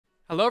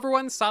Hello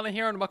everyone, Silent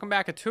here and welcome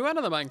back to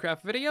another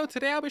Minecraft video.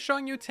 Today I'll be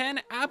showing you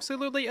 10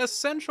 absolutely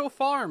essential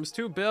farms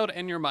to build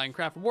in your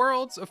Minecraft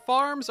worlds.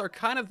 Farms are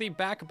kind of the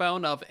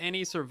backbone of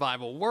any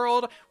survival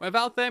world.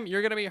 Without them,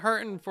 you're going to be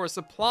hurting for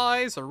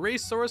supplies,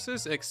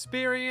 resources,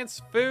 experience,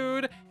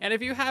 food. And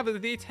if you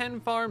have the 10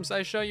 farms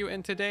I show you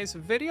in today's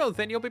video,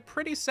 then you'll be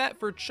pretty set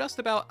for just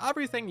about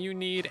everything you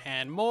need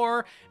and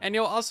more. And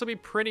you'll also be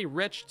pretty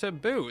rich to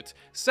boot.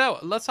 So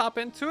let's hop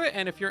into it,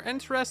 and if you're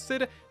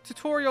interested,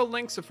 tutorial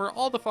links for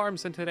all the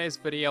farms in today's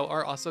video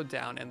are also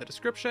down in the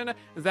description.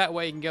 That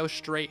way you can go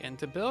straight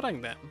into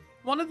building them.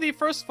 One of the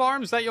first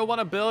farms that you'll want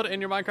to build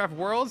in your Minecraft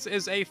worlds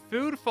is a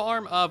food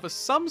farm of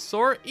some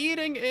sort.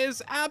 Eating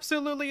is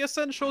absolutely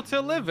essential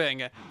to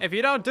living. If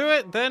you don't do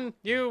it, then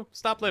you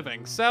stop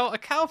living. So a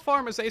cow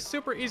farm is a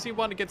super easy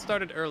one to get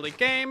started early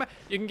game.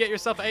 You can get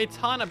yourself a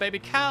ton of baby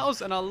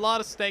cows and a lot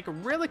of steak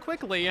really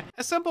quickly.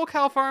 A simple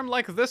cow farm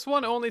like this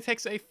one only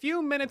takes a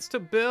few minutes to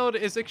build,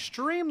 is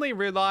extremely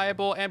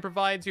reliable, and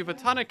provides you with a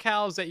ton of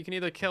cows that you can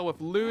either kill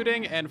with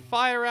looting and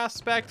fire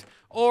aspect,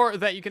 or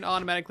that you can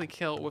automatically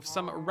kill with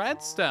some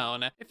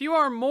redstone. If you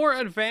are more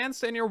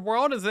advanced in your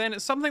world, then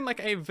something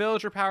like a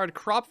villager-powered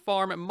crop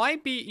farm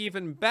might be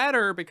even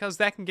better, because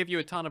that can give you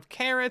a ton of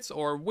carrots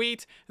or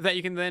wheat that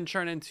you can then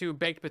turn into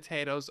baked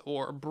potatoes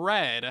or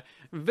bread.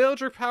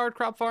 Villager-powered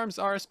crop farms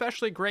are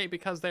especially great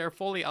because they are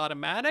fully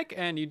automatic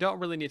and you don't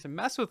really need to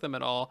mess with them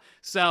at all,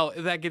 so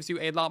that gives you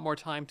a lot more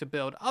time to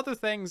build other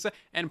things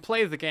and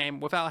play the game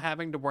without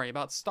having to worry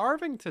about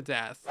starving to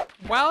death.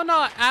 While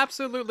not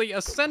absolutely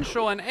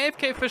essential, an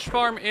AFK fish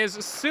farm is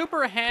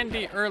super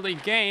handy early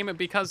game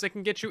because it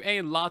can get you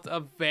a lot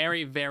of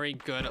very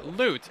good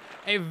loot.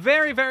 A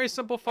very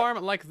simple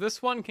farm like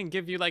this one can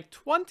give you like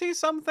 20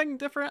 something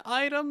different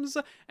items,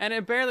 and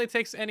it barely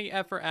takes any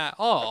effort at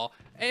all.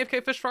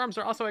 AFK fish farms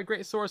are also a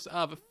great source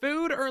of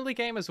food early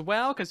game as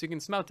well, because you can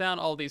smelt down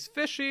all these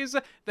fishies.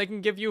 They can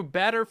give you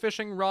better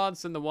fishing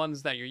rods than the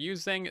ones that you're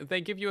using.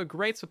 They give you a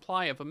great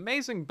supply of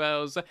amazing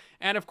bows,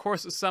 and of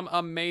course some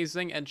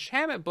amazing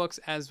enchantment books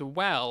as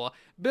well.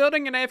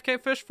 Building an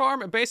AFK fish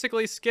farm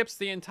basically skips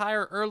the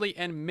entire early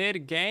and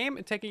mid game,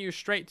 taking you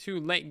straight to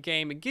late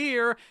game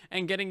gear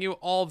and getting you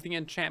all of the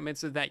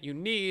enchantments that you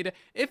need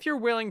if you're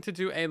willing to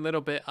do a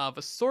little bit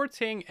of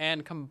sorting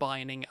and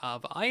combining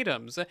of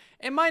items.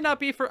 It might not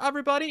be for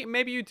everybody.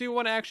 Maybe you do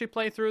want to actually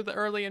play through the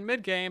early and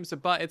mid games,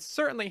 but it's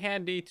certainly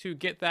handy to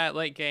get that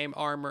late game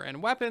armor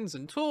and weapons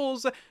and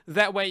tools.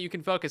 That way you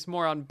can focus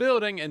more on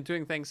building and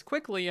doing things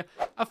quickly.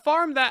 A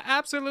farm that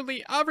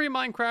absolutely every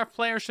Minecraft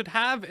player should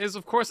have is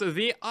of course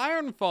the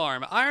iron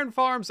farm. Iron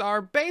farms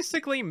are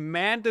basically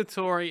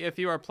mandatory if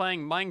you are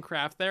playing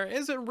Minecraft. There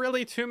isn't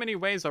really too many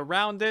ways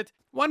around it.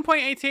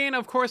 1.18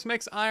 of course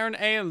makes iron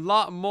a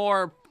lot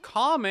more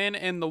common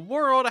in the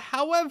world.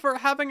 However,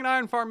 having an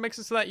iron farm makes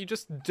it so that you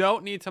just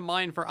don't need to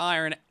mine for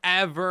iron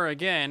ever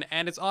again,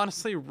 and it's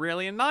honestly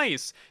really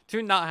nice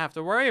to not have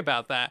to worry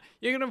about that.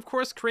 You can of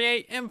course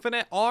create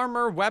infinite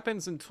armor,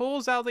 weapons, and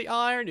tools out of the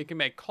iron. You can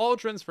make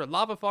cauldrons for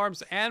lava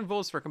farms,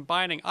 anvils for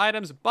combining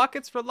items,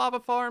 buckets for lava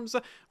farms,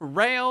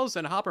 rails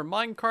and hopper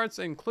minecarts,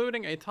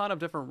 including a ton of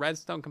different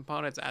redstone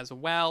components as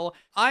well.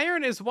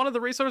 Iron is one of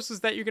the resources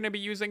that you're going to be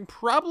using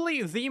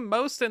probably the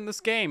most in this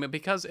game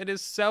because it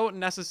is so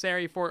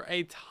necessary for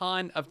a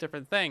ton of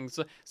different things.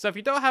 So if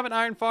you don't have an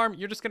iron farm,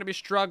 you're just going to be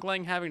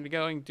struggling having to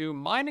go and do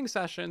mining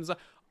sessions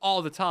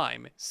all the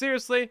time.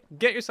 Seriously,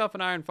 get yourself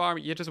an iron farm.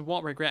 You just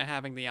won't regret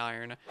having the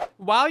iron.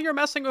 While you're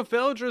messing with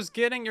villagers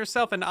getting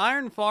yourself an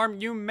iron farm,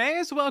 you may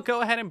as well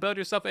go ahead and build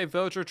yourself a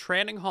villager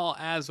trading hall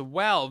as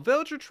well.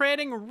 Villager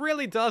trading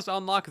really does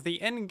unlock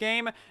the end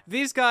game.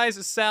 These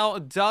guys sell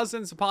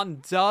dozens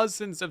upon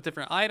dozens of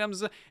different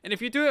items, and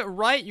if you do it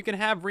right, you can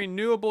have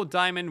renewable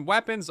diamond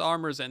weapons,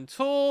 armors, and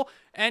tool.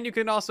 And you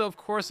can also, of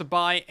course,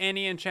 buy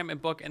any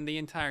enchantment book in the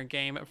entire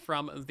game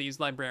from these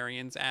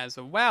librarians as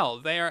well.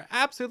 They are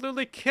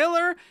absolutely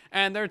killer,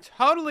 and they're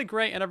totally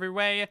great in every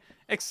way,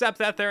 except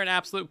that they're an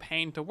absolute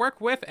pain to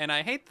work with, and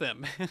I hate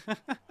them.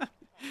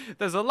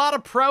 There's a lot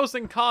of pros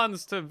and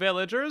cons to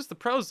villagers. The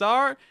pros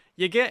are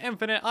you get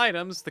infinite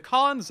items. The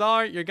cons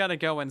are you're gonna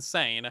go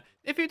insane.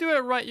 If you do it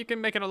right, you can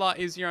make it a lot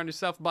easier on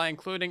yourself by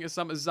including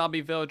some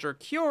zombie villager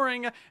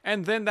curing,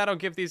 and then that'll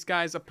give these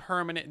guys a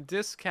permanent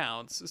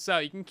discounts. So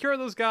you can cure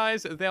those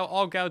guys, they'll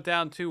all go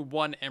down to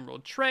 1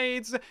 emerald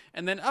trades,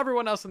 and then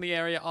everyone else in the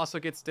area also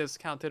gets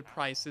discounted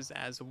prices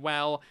as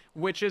well,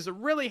 which is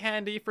really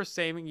handy for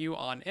saving you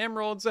on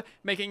emeralds,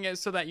 making it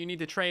so that you need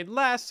to trade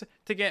less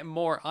to get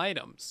more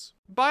items.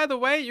 By the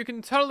way, you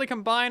can totally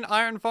combine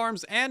iron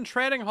farms and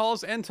trading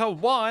halls into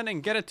one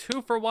and get a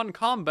 2-for-1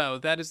 combo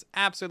that is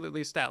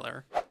absolutely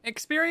stellar.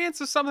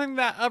 Experience is something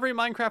that every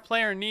Minecraft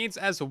player needs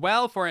as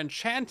well for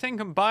enchanting,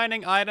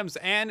 combining items,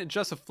 and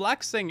just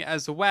flexing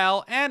as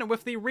well. And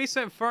with the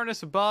recent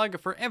furnace bug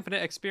for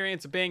infinite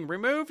experience being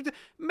removed,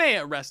 may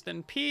it rest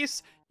in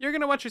peace, you're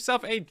gonna want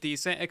yourself a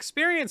decent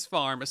experience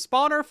farm.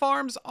 Spawner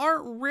farms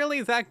aren't really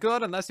that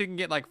good unless you can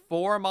get like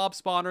 4 mob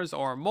spawners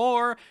or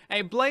more.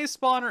 A blaze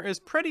spawner is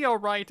pretty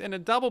alright, and a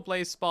double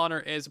blaze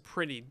spawner is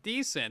pretty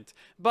decent.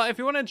 But if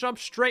you want to jump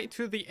straight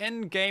to the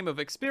end game of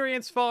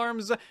experience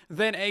farms,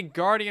 then a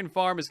guardian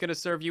farm is gonna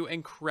serve you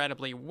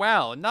incredibly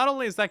well. Not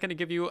only is that gonna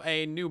give you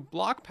a new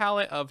block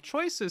palette of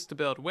choices to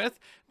build with,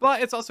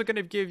 but it's also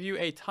gonna give you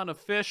a ton of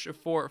fish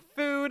for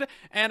food,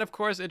 and of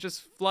course it just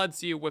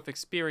floods you with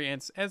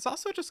experience. And it's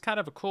also just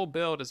kind of a cool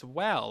build as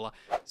well.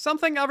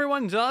 Something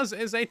everyone does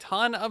is a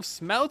ton of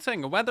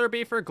smelting, whether it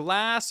be for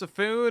glass,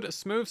 food,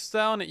 smooth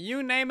stone,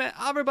 you name it,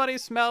 everybody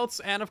smelts.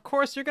 And of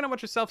course you're going to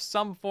want yourself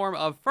some form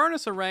of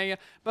furnace array,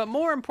 but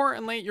more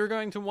importantly you're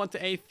going to want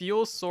a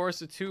fuel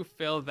source to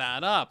fill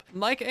that up,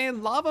 like a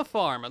lava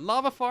farm.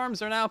 Lava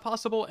farms are now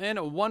possible in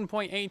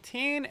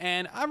 1.18,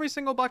 and every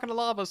single bucket of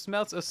lava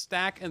smelts a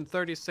stack and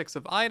 36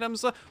 of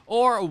items,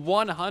 or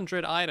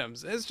 100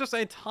 items. It's just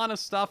a ton of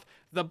stuff.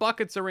 The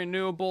buckets are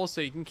renewable,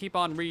 so you can keep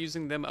on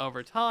reusing them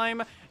over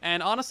time.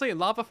 And honestly,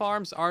 lava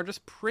farms are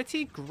just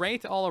pretty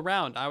great all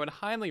around. I would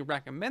highly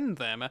recommend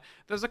them.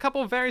 There's a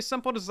couple very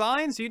simple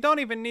designs. You don't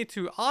even need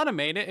to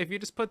automate it. If you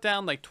just put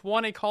down like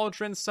 20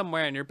 cauldrons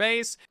somewhere in your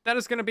base, that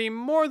is going to be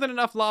more than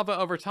enough lava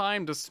over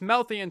time to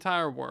smelt the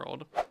entire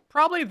world.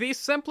 Probably the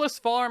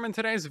simplest farm in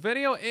today's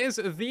video is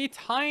the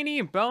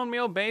tiny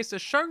Bonemeal based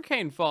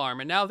Sugarcane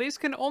Farm. Now these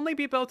can only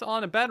be built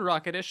on a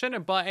Bedrock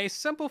Edition, but a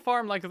simple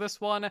farm like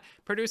this one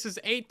produces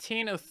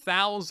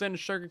 18,000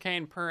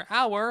 sugarcane per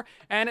hour,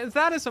 and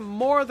that is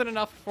more than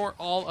enough for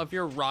all of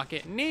your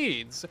rocket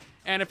needs.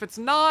 And if it's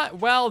not,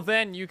 well,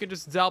 then you could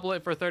just double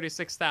it for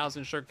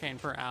 36,000 sugarcane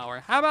per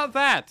hour. How about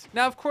that?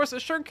 Now, of course,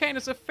 sugarcane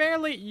is a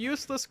fairly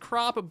useless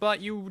crop, but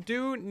you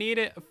do need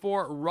it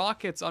for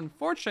rockets,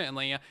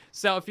 unfortunately.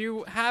 So if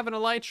you have an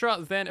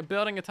elytra, then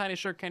building a tiny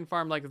sugarcane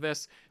farm like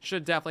this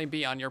should definitely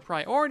be on your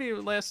priority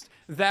list.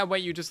 That way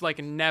you just, like,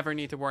 never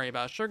need to worry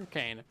about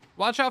sugarcane.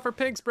 Watch out for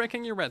pigs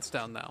breaking your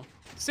redstone, though.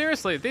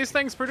 Seriously, these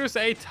things produce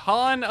a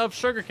ton of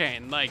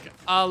sugarcane, like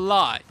a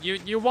lot.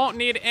 You won't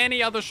need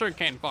any other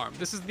sugarcane farm.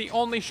 This is the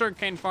only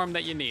sugarcane farm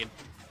that you need.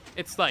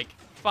 It's like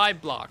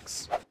 5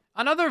 blocks.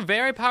 Another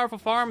very powerful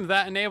farm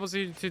that enables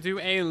you to do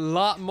a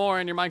lot more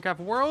in your Minecraft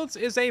worlds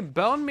is a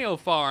Bonemeal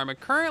farm.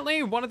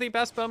 Currently, one of the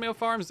best Bonemeal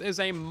farms is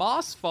a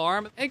moss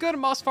farm. A good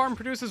moss farm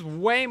produces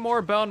way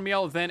more bone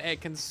meal than it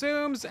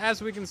consumes.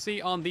 As we can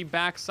see on the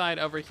back side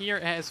over here,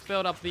 it has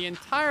filled up the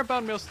entire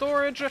bone meal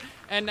storage,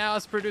 and now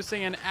it's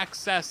producing an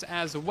excess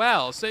as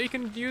well. So you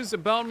can use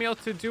bone meal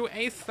to do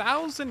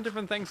 1,000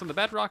 different things on the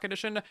Bedrock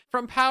Edition,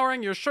 from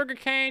powering your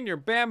sugarcane, your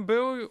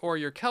bamboo, or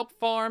your kelp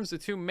farms,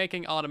 to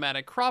making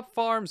automatic crop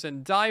farms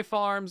and dye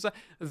farms.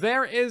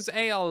 There is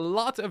a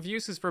lot of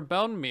uses for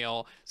bone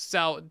meal,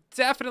 so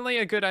definitely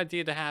a good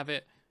idea to have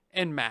it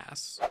en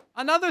masse.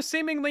 Another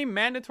seemingly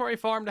mandatory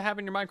farm to have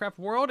in your Minecraft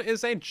world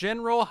is a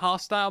general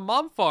hostile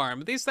mob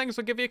farm. These things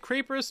will give you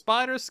creepers,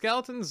 spiders,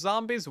 skeletons,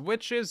 zombies,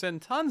 witches,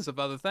 and tons of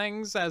other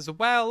things as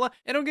well.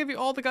 It'll give you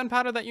all the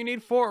gunpowder that you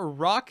need for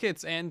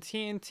rockets and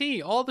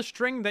TNT, all the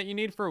string that you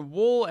need for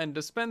wool and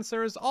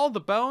dispensers, all the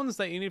bones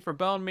that you need for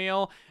bone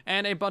meal,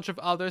 and a bunch of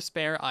other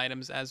spare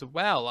items as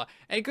well.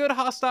 A good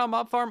hostile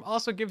mob farm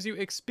also gives you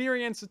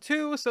experience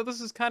too, so this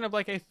is kind of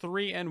like a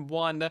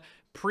 3-in-1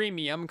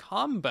 premium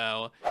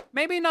combo.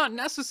 Maybe not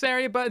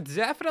necessary, but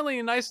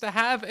definitely nice to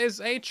have is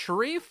a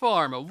tree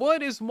farm.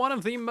 Wood is one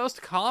of the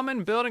most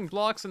common building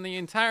blocks in the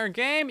entire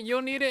game.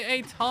 You'll need it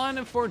a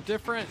ton for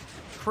different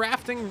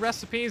crafting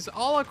recipes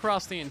all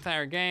across the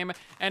entire game,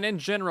 and in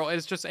general,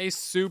 it's just a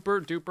super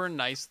duper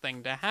nice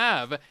thing to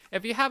have.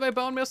 If you have a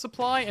bone meal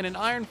supply and an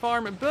iron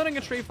farm, building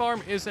a tree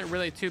farm isn't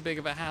really too big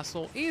of a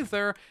hassle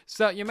either,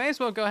 so you may as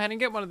well go ahead and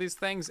get one of these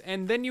things,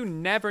 and then you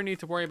never need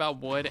to worry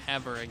about wood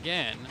ever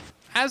again.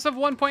 As of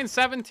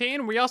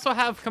 1.17, we also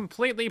have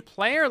completely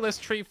playerless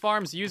tree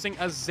farms using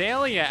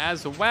Azalea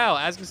as well.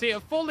 As you can see,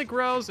 it fully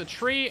grows a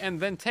tree and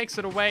then takes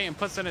it away and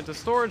puts it into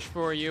storage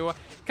for you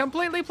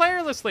completely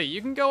playerlessly.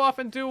 You can go off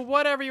and do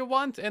whatever you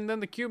want, and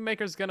then the cube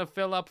maker is going to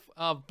fill up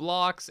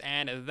blocks,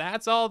 and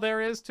that's all there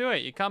is to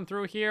it. You come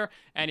through here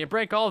and you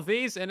break all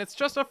these, and it's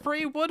just a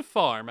free wood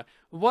farm.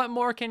 What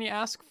more can you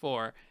ask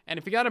for? And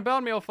if you got a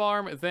bone meal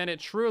farm, then it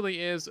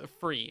truly is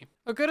free.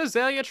 A good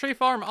Azalea tree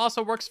farm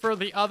also works for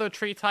the other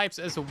tree types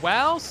as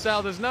well,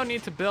 so there's no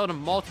need to build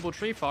multiple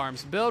tree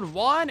farms. Build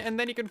one, and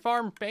then you can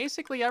farm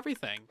basically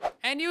everything.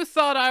 And you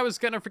thought I was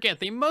gonna forget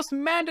the most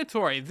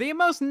mandatory, the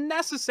most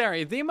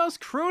necessary, the most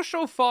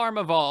crucial farm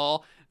of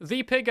all,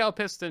 the Piggo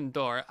piston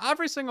door.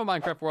 Every single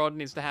Minecraft world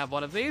needs to have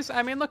one of these.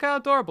 I mean, look how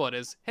adorable it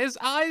is. His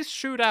eyes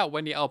shoot out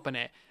when you open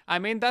it. I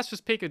mean, that's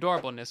just peak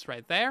adorableness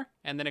right there.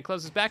 And then it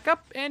closes back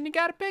up, and you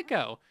got a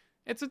Piggo.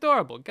 It's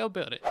adorable. Go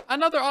build it.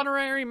 Another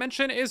honorary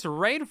mention is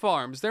raid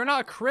farms. They're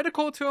not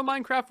critical to a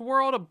Minecraft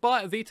world,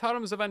 but the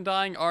totems of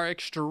undying are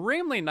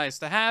extremely nice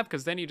to have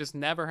because then you just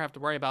never have to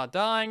worry about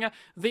dying.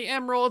 The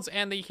emeralds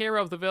and the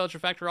hero of the village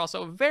effect are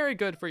also very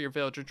good for your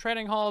villager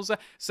trading halls,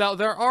 so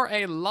there are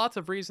a lot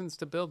of reasons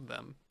to build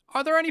them.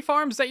 Are there any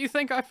farms that you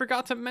think I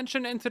forgot to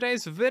mention in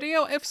today's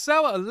video? If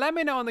so, let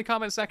me know in the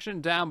comment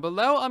section down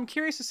below. I'm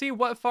curious to see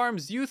what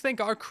farms you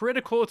think are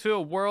critical to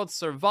a world's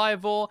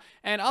survival.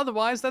 And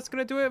otherwise, that's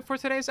going to do it for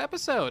today's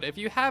episode. If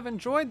you have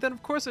enjoyed, then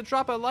of course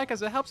drop a like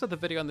as it helps out the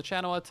video and the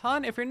channel a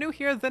ton. If you're new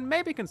here, then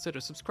maybe consider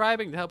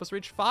subscribing to help us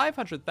reach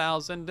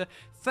 500,000.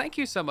 Thank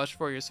you so much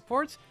for your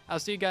support. I'll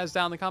see you guys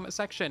down in the comment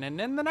section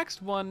and in the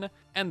next one.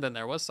 And then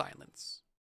there was silence.